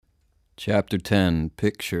Chapter 10,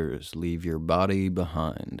 Pictures Leave Your Body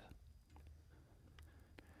Behind.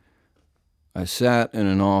 I sat in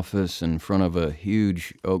an office in front of a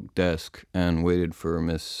huge oak desk and waited for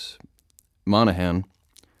Miss Monahan,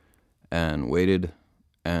 and waited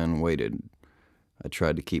and waited. I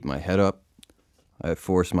tried to keep my head up. I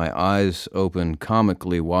forced my eyes open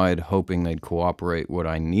comically wide, hoping they'd cooperate. What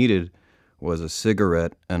I needed was a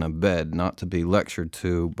cigarette and a bed, not to be lectured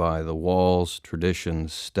to by the walls,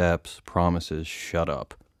 traditions, steps, promises. Shut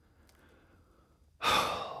up.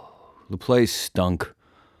 The place stunk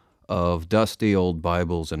of dusty old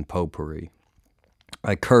Bibles and potpourri.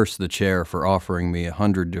 I cursed the chair for offering me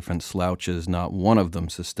 100 different slouches, not one of them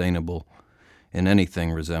sustainable in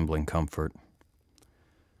anything resembling comfort.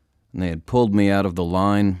 And they had pulled me out of the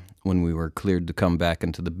line when we were cleared to come back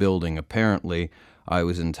into the building. Apparently, I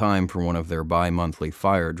was in time for one of their bi-monthly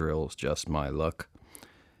fire drills, just my luck.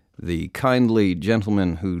 The kindly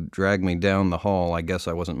gentleman who dragged me down the hall, I guess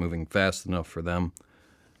I wasn't moving fast enough for them,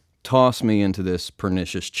 tossed me into this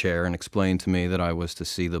pernicious chair and explained to me that I was to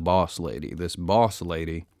see the boss lady. This boss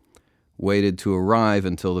lady waited to arrive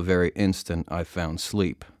until the very instant I found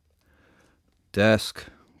sleep. Desk,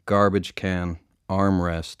 garbage can,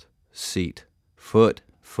 armrest, seat, foot,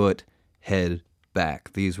 head,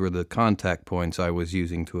 back. These were the contact points I was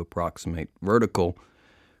using to approximate vertical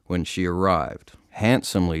when she arrived.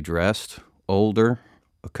 Handsomely dressed, older,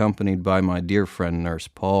 accompanied by my dear friend Nurse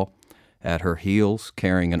Paul, at her heels,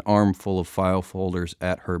 carrying an armful of file folders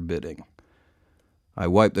at her bidding. I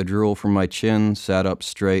wiped the drool from my chin, sat up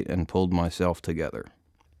straight, and pulled myself together.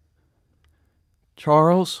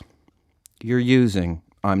 Charles, you're using.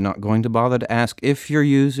 I'm not going to bother to ask if you're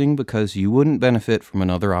using because you wouldn't benefit from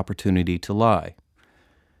another opportunity to lie.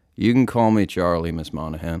 You can call me Charlie, Miss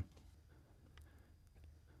Monahan.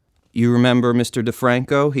 You remember Mr.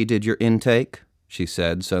 DeFranco? He did your intake, she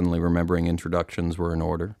said, suddenly remembering introductions were in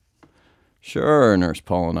order. Sure, Nurse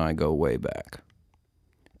Paul and I go way back.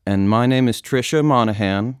 And my name is Tricia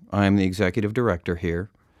Monahan. I am the executive director here.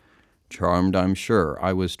 Charmed, I'm sure.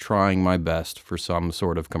 I was trying my best for some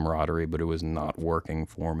sort of camaraderie, but it was not working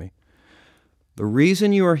for me. The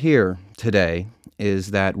reason you are here today is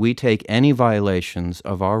that we take any violations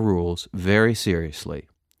of our rules very seriously.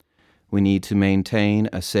 We need to maintain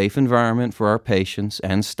a safe environment for our patients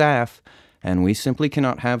and staff, and we simply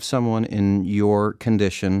cannot have someone in your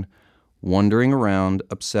condition wandering around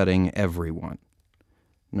upsetting everyone.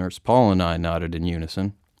 Nurse Paul and I nodded in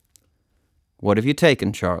unison. What have you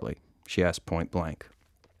taken, Charlie? She asked point blank.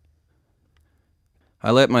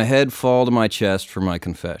 I let my head fall to my chest for my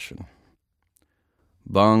confession.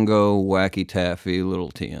 Bongo, wacky taffy,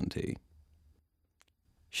 little TNT.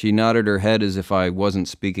 She nodded her head as if I wasn't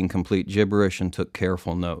speaking complete gibberish and took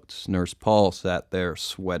careful notes. Nurse Paul sat there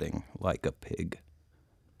sweating like a pig.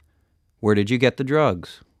 Where did you get the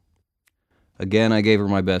drugs? Again, I gave her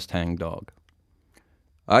my best hangdog.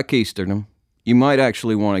 I keistered them. You might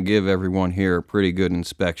actually want to give everyone here a pretty good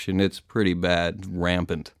inspection. It's pretty bad,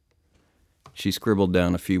 rampant. She scribbled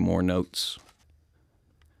down a few more notes.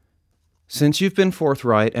 Since you've been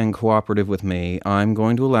forthright and cooperative with me, I'm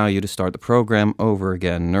going to allow you to start the program over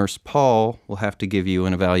again. Nurse Paul will have to give you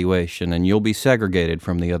an evaluation, and you'll be segregated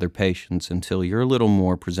from the other patients until you're a little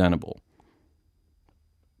more presentable.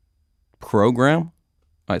 Program?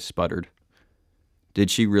 I sputtered. Did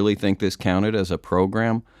she really think this counted as a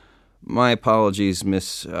program? My apologies,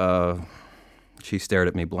 Miss, she stared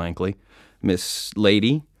at me blankly, Miss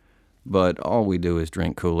Lady, but all we do is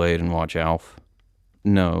drink Kool-Aid and watch Alf.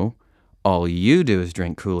 No, all you do is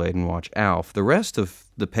drink Kool-Aid and watch Alf. The rest of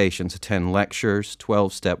the patients attend lectures,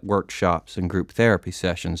 12-step workshops, and group therapy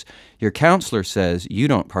sessions. Your counselor says you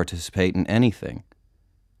don't participate in anything.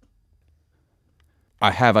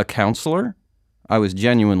 I have a counselor? I was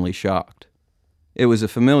genuinely shocked. It was a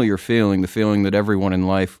familiar feeling, the feeling that everyone in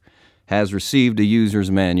life has received a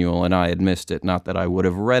user's manual, and I had missed it. Not that I would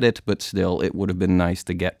have read it, but still, it would have been nice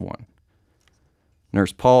to get one.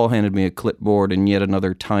 Nurse Paul handed me a clipboard and yet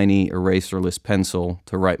another tiny, eraserless pencil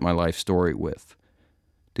to write my life story with.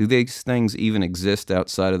 Do these things even exist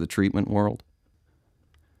outside of the treatment world?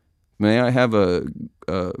 May I have a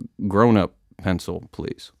grown-up pencil,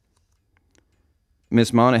 please?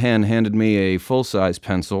 Miss Monahan handed me a full-size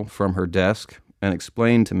pencil from her desk and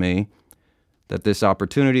explained to me that this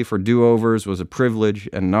opportunity for do-overs was a privilege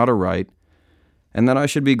and not a right, and that I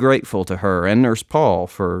should be grateful to her and Nurse Paul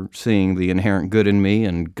for seeing the inherent good in me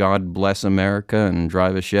and God bless America and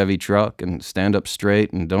drive a Chevy truck and stand up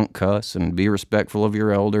straight and don't cuss and be respectful of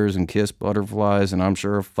your elders and kiss butterflies and I'm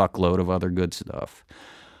sure a fuckload of other good stuff.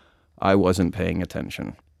 I wasn't paying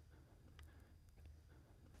attention.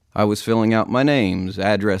 I was filling out my names,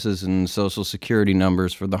 addresses, and social security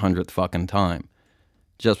numbers for the 100th fucking time.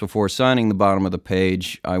 Just before signing the bottom of the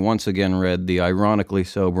page, I once again read the ironically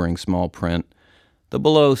sobering small print. The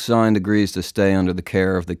below signed agrees to stay under the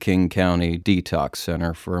care of the King County Detox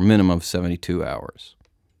Center for a minimum of 72 hours.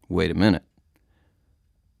 Wait a minute.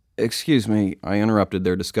 Excuse me, I interrupted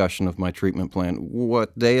their discussion of my treatment plan.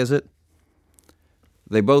 What day is it?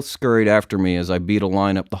 They both scurried after me as I beat a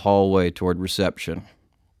line up the hallway toward reception.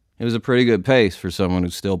 It was a pretty good pace for someone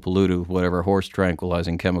who's still polluted with whatever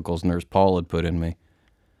horse-tranquilizing chemicals Nurse Paul had put in me.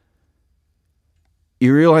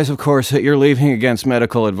 You realize, of course, that you're leaving against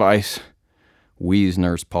medical advice, wheezed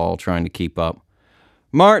Nurse Paul, trying to keep up.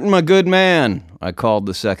 Martin, my good man, I called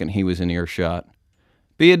the second he was in earshot.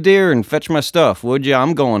 Be a dear and fetch my stuff, would ya?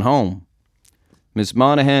 I'm going home. Miss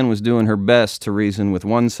Monahan was doing her best to reason with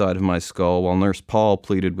one side of my skull while Nurse Paul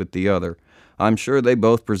pleaded with the other. I'm sure they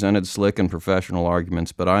both presented slick and professional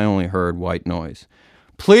arguments, but I only heard white noise.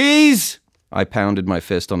 Please! I pounded my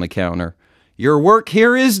fist on the counter. Your work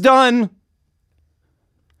here is done!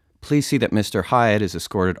 Please see that Mr. Hyatt is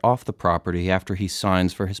escorted off the property after he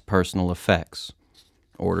signs for his personal effects,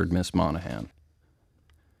 ordered Miss Monahan.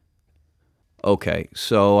 Okay,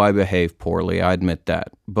 so I behaved poorly, I admit that.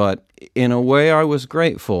 But in a way I was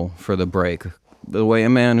grateful for the break, the way a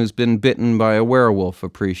man who's been bitten by a werewolf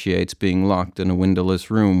appreciates being locked in a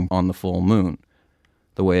windowless room on the full moon,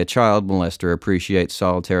 the way a child molester appreciates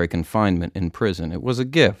solitary confinement in prison. It was a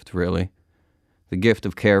gift, really. The gift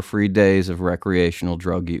of carefree days of recreational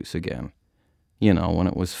drug use again. You know, when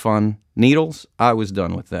it was fun. Needles, I was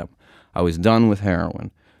done with them. I was done with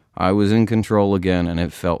heroin. I was in control again, and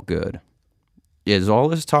it felt good. Is all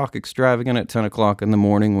this talk extravagant at 10 o'clock in the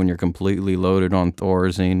morning when you're completely loaded on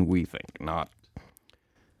Thorazine? We think not.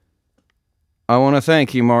 I want to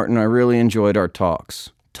thank you, Martin. I really enjoyed our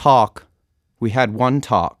talks. Talk? We had one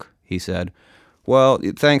talk, he said. Well,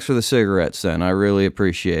 thanks for the cigarettes, then. I really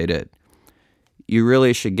appreciate it. You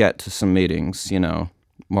really should get to some meetings, you know,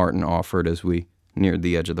 Martin offered as we neared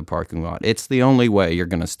the edge of the parking lot. It's the only way you're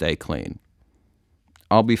going to stay clean.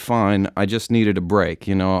 I'll be fine. I just needed a break,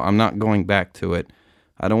 you know. I'm not going back to it.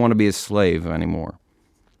 I don't want to be a slave anymore.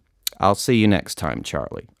 I'll see you next time,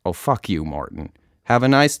 Charlie. Oh, fuck you, Martin. Have a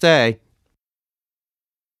nice day.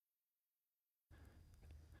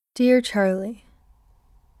 Dear Charlie,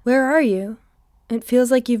 where are you? It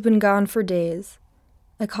feels like you've been gone for days.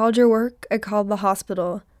 I called your work, I called the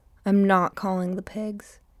hospital. I'm not calling the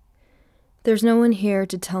pigs. There's no one here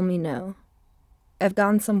to tell me no. I've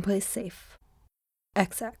gone someplace safe.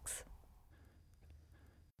 XX.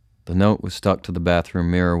 The note was stuck to the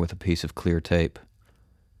bathroom mirror with a piece of clear tape.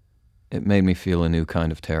 It made me feel a new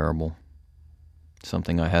kind of terrible.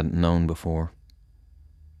 Something I hadn't known before.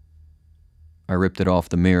 I ripped it off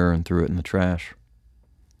the mirror and threw it in the trash.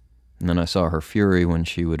 And then I saw her fury when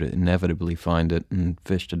she would inevitably find it and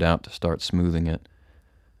fished it out to start smoothing it.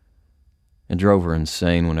 It drove her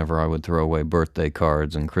insane whenever I would throw away birthday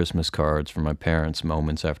cards and Christmas cards for my parents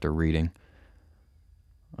moments after reading.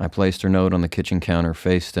 I placed her note on the kitchen counter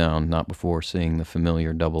face down, not before seeing the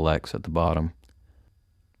familiar double X at the bottom.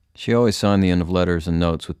 She always signed the end of letters and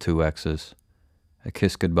notes with 2 X's. A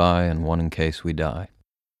kiss goodbye and one in case we die.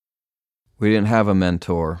 We didn't have a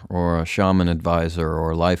mentor, or a shaman advisor, or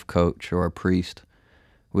a life coach, or a priest.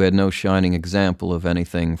 We had no shining example of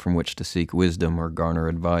anything from which to seek wisdom or garner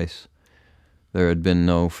advice. There had been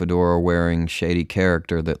no fedora-wearing, shady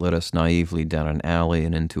character that led us naively down an alley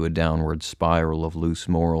and into a downward spiral of loose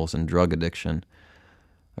morals and drug addiction.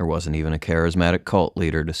 There wasn't even a charismatic cult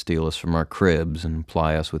leader to steal us from our cribs and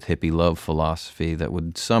ply us with hippie love philosophy that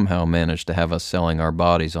would somehow manage to have us selling our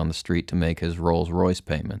bodies on the street to make his Rolls-Royce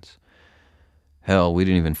payments. Hell, we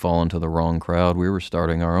didn't even fall into the wrong crowd. We were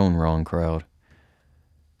starting our own wrong crowd.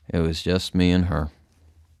 It was just me and her.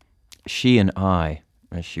 She and I,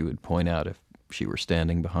 as she would point out if she were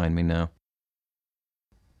standing behind me now.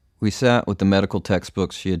 We sat with the medical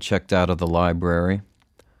textbooks she had checked out of the library,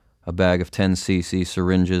 a bag of 10cc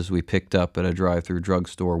syringes we picked up at a drive-through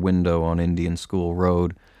drugstore window on Indian School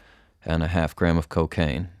Road, and a half gram of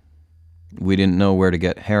cocaine. We didn't know where to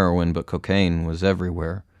get heroin, but cocaine was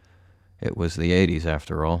everywhere. It was the 80s,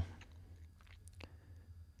 after all.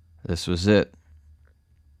 This was it.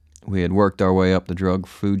 We had worked our way up the drug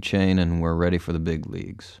food chain and were ready for the big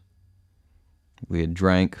leagues. We had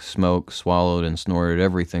drank, smoked, swallowed, and snorted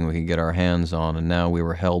everything we could get our hands on, and now we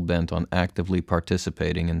were hell-bent on actively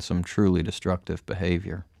participating in some truly destructive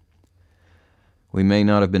behavior. We may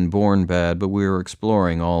not have been born bad, but we were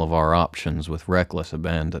exploring all of our options with reckless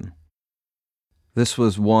abandon. This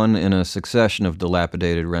was one in a succession of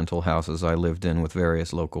dilapidated rental houses I lived in with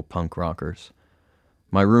various local punk rockers.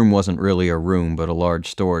 My room wasn't really a room, but a large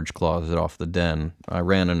storage closet off the den. I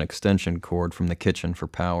ran an extension cord from the kitchen for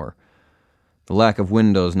power. The lack of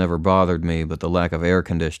windows never bothered me, but the lack of air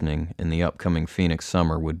conditioning in the upcoming Phoenix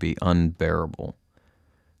summer would be unbearable.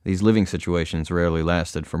 These living situations rarely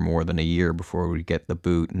lasted for more than a year before we'd get the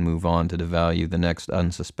boot and move on to devalue the next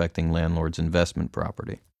unsuspecting landlord's investment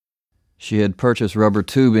property. She had purchased rubber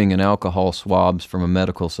tubing and alcohol swabs from a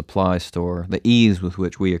medical supply store. The ease with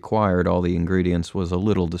which we acquired all the ingredients was a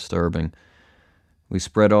little disturbing. We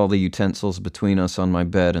spread all the utensils between us on my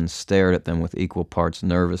bed and stared at them with equal parts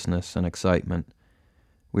nervousness and excitement.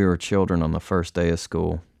 We were children on the first day of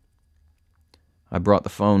school. I brought the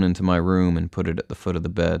phone into my room and put it at the foot of the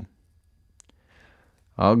bed.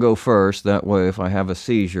 "I'll go first, that way if I have a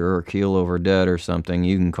seizure or keel over dead or something,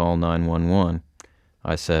 you can call 911,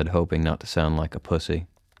 I said, hoping not to sound like a pussy.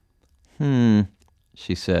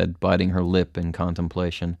 She said, biting her lip in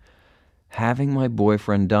contemplation. "Having my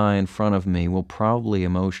boyfriend die in front of me will probably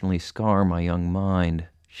emotionally scar my young mind,"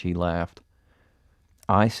 she laughed.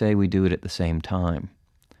 "I say we do it at the same time."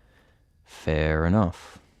 Fair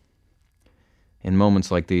enough. In moments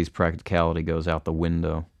like these, practicality goes out the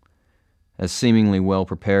window. As seemingly well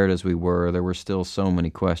prepared as we were, there were still so many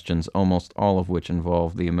questions, almost all of which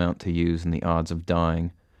involved the amount to use and the odds of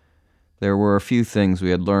dying. There were a few things we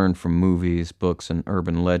had learned from movies, books, and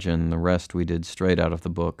urban legend. The rest we did straight out of the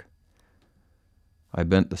book. I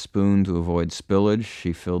bent the spoon to avoid spillage.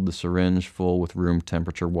 She filled the syringe full with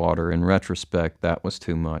room-temperature water. In retrospect, that was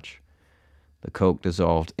too much. The Coke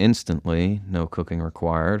dissolved instantly, no cooking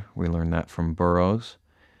required. We learned that from Burroughs.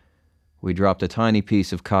 We dropped a tiny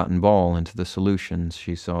piece of cotton ball into the solutions.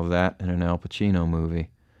 She saw that in an Al Pacino movie.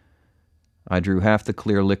 I drew half the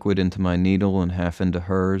clear liquid into my needle and half into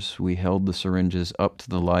hers. We held the syringes up to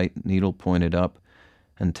the light, needle pointed up,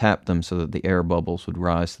 and tapped them so that the air bubbles would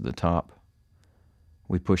rise to the top.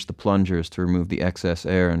 We pushed the plungers to remove the excess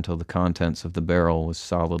air until the contents of the barrel was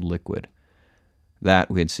solid liquid.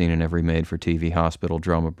 That we had seen in every made-for-TV hospital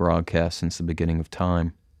drama broadcast since the beginning of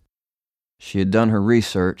time. She had done her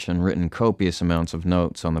research and written copious amounts of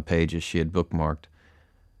notes on the pages she had bookmarked.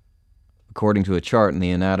 According to a chart in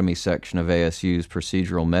the anatomy section of ASU's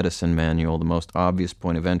procedural medicine manual, the most obvious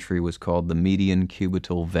point of entry was called the median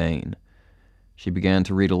cubital vein. She began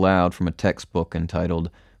to read aloud from a textbook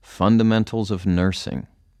entitled Fundamentals of Nursing.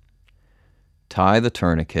 Tie the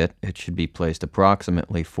tourniquet. It should be placed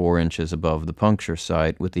approximately 4 inches above the puncture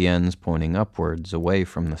site, with the ends pointing upwards, away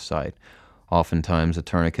from the site. Oftentimes, a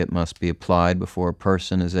tourniquet must be applied before a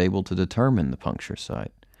person is able to determine the puncture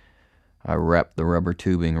site. I wrapped the rubber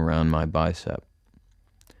tubing around my bicep.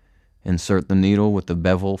 Insert the needle with the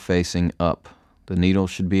bevel facing up. The needle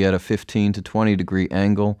should be at a 15 to 20 degree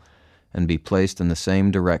angle and be placed in the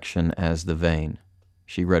same direction as the vein.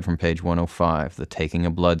 She read from page 105, the Taking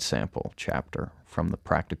a Blood Sample chapter from the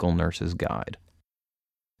Practical Nurse's Guide.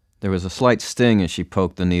 There was a slight sting as she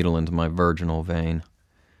poked the needle into my virginal vein.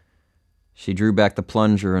 She drew back the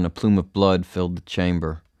plunger and a plume of blood filled the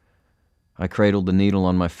chamber. I cradled the needle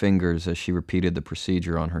on my fingers as she repeated the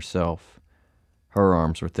procedure on herself. Her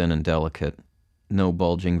arms were thin and delicate. No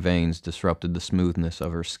bulging veins disrupted the smoothness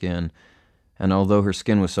of her skin, and although her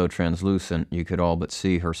skin was so translucent you could all but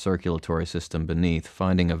see her circulatory system beneath,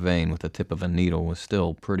 finding a vein with the tip of a needle was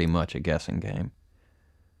still pretty much a guessing game.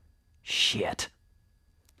 Shit!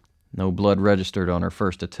 No blood registered on her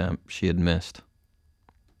first attempt. She had missed.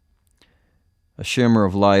 A shimmer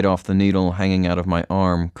of light off the needle hanging out of my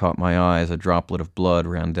arm caught my eye as a droplet of blood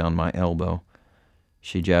ran down my elbow.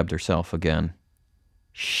 She jabbed herself again.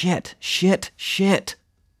 Shit! Shit! Shit!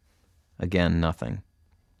 Again, nothing.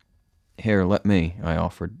 Here, let me, I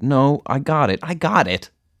offered. No, I got it.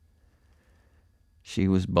 She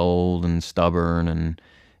was bold and stubborn, and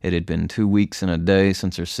it had been 2 weeks and a day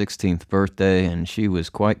since her 16th birthday, and she was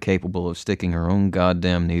quite capable of sticking her own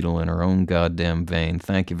goddamn needle in her own goddamn vein.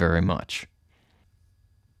 Thank you very much.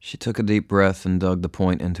 She took a deep breath and dug the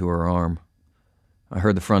point into her arm. I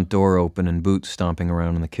heard the front door open and boots stomping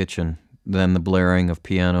around in the kitchen, then the blaring of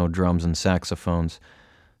piano, drums, and saxophones.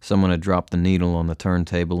 Someone had dropped the needle on the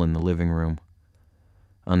turntable in the living room.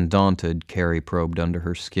 Undaunted, Carrie probed under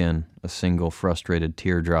her skin. A single frustrated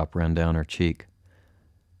teardrop ran down her cheek.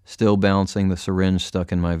 Still balancing the syringe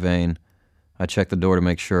stuck in my vein, I checked the door to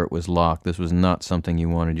make sure it was locked. This was not something you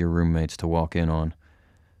wanted your roommates to walk in on.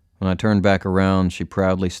 When I turned back around, she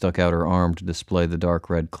proudly stuck out her arm to display the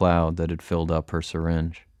dark red cloud that had filled up her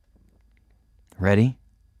syringe. "Ready?"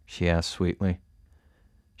 she asked sweetly.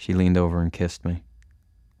 She leaned over and kissed me.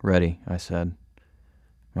 "Ready," I said,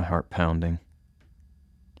 my heart pounding.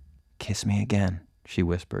 "Kiss me again," she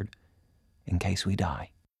whispered, "in case we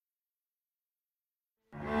die."